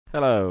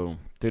Hello,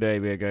 today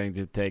we are going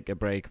to take a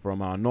break from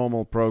our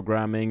normal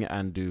programming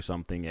and do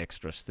something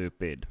extra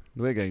stupid.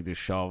 We're going to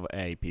shove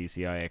a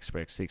PCI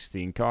Express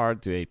 16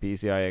 card to a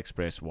PCI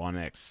Express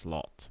 1X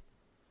slot.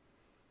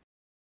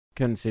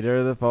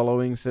 Consider the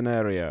following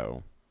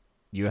scenario.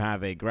 You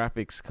have a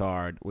graphics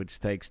card which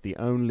takes the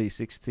only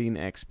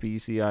 16X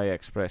PCI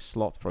Express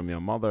slot from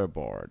your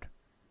motherboard.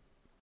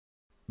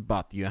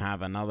 But you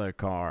have another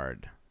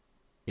card.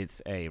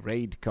 It's a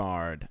RAID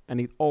card, and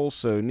it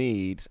also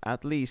needs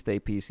at least a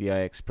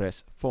PCI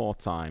Express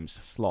 4x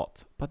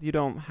slot, but you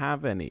don't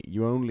have any,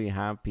 you only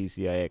have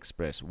PCI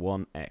Express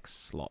 1X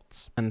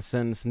slots. And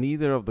since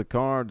neither of the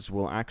cards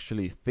will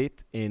actually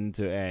fit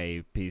into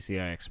a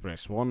PCI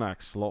Express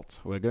 1X slot,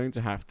 we're going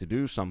to have to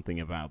do something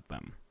about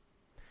them.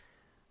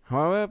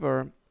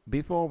 However,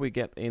 before we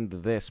get into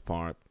this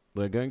part,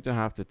 we're going to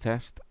have to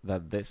test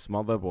that this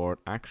motherboard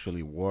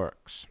actually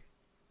works.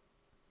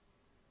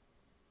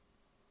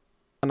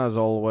 And as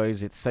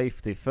always, it's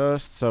safety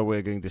first, so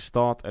we're going to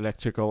start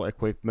electrical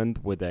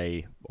equipment with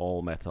a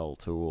all-metal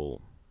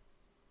tool.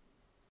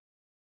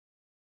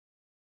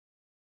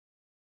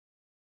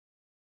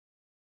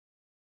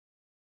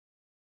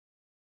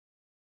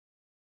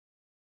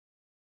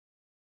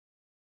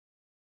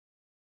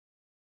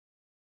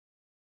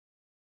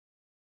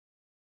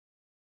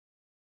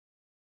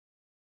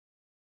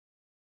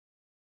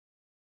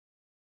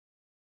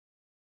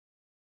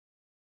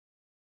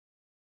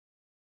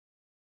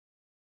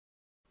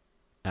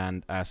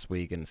 And as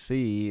we can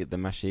see, the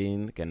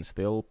machine can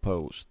still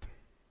post.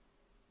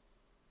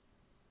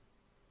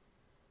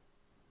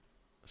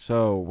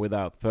 So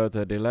without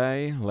further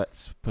delay,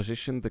 let's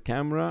position the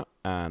camera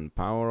and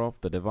power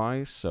off the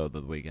device so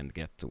that we can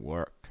get to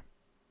work.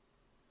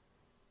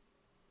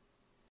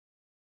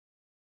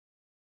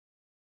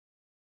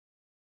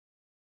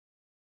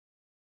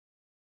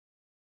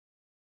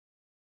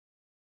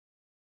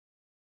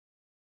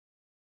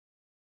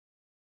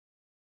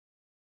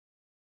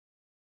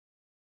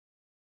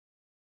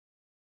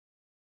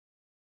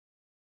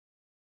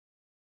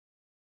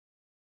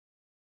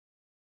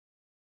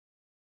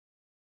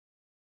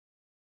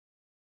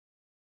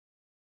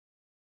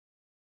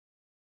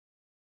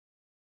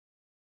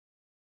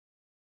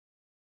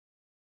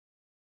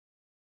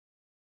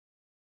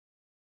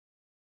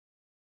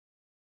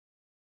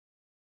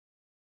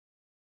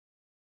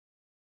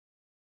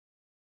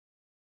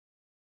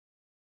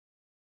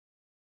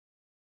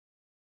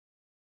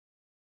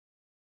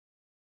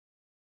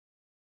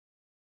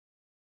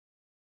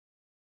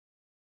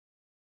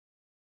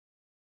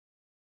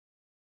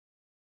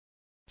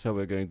 So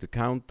we're going to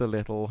count the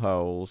little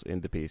holes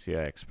in the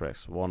PCI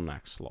Express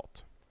 1X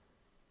slot.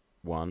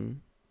 1,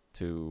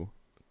 2,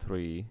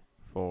 3,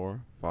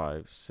 4,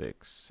 5,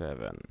 6,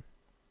 7.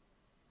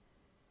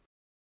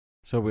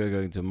 So we're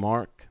going to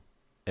mark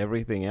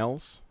everything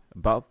else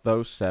about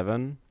those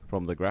 7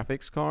 from the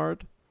graphics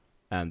card,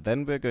 and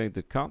then we're going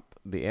to cut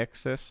the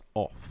excess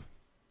off.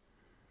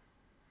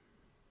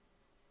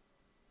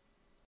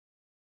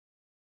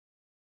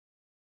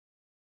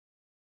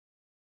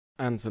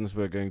 And since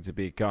we're going to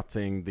be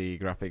cutting the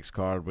graphics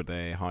card with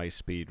a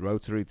high-speed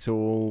rotary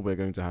tool, we're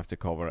going to have to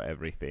cover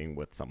everything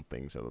with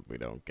something so that we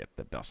don't get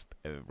the dust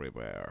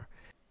everywhere.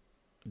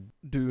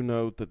 Do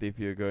note that if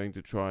you're going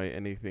to try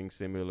anything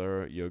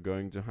similar, you're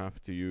going to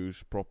have to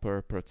use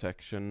proper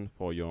protection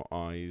for your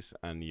eyes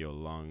and your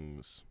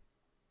lungs.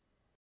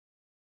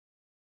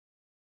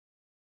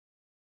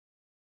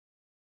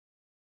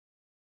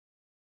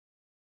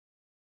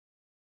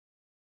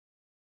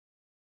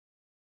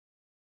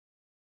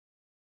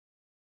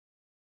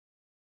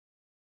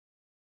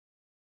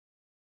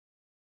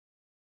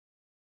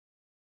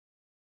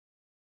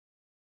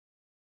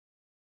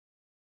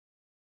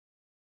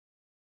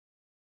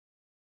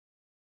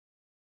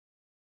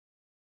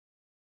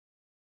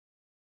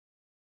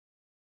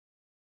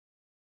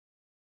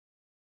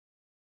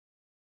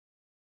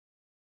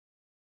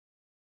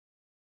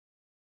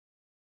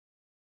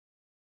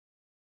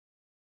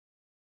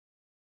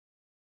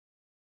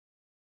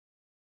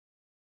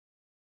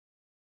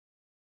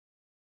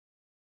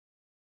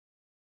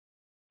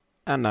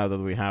 And now that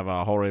we have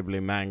our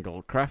horribly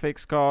mangled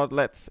graphics card,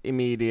 let's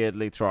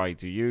immediately try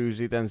to use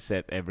it and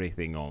set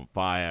everything on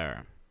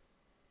fire.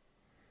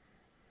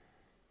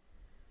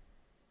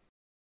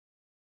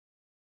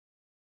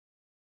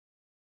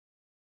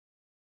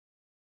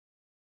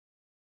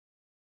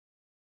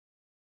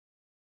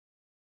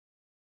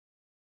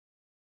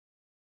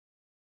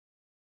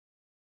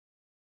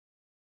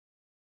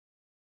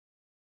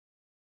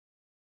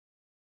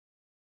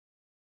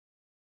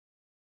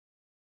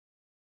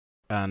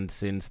 And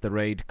since the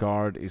RAID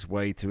card is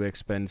way too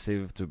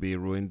expensive to be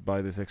ruined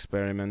by this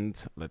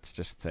experiment, let's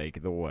just take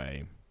it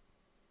away.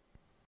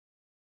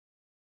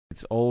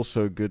 It's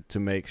also good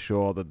to make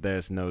sure that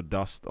there's no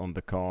dust on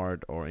the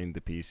card or in the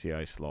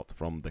PCI slot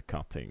from the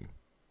cutting.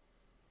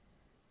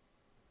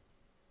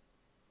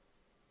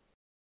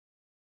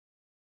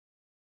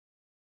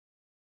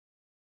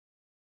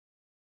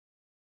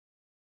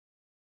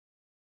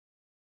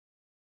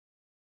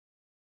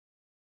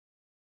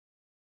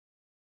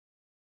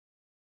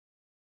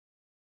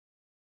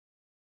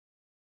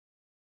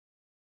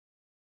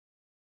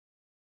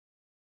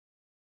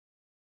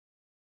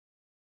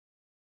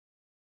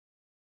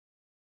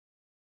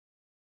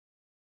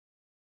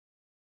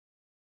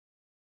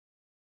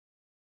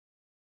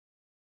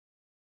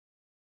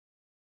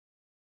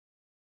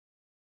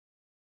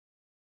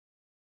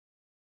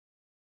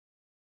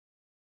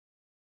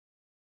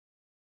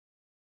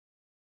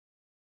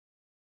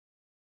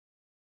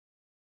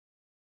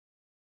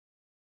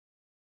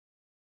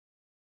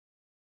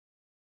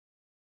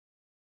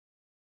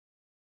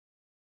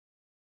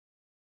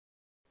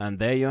 And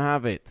there you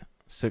have it.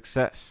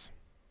 Success.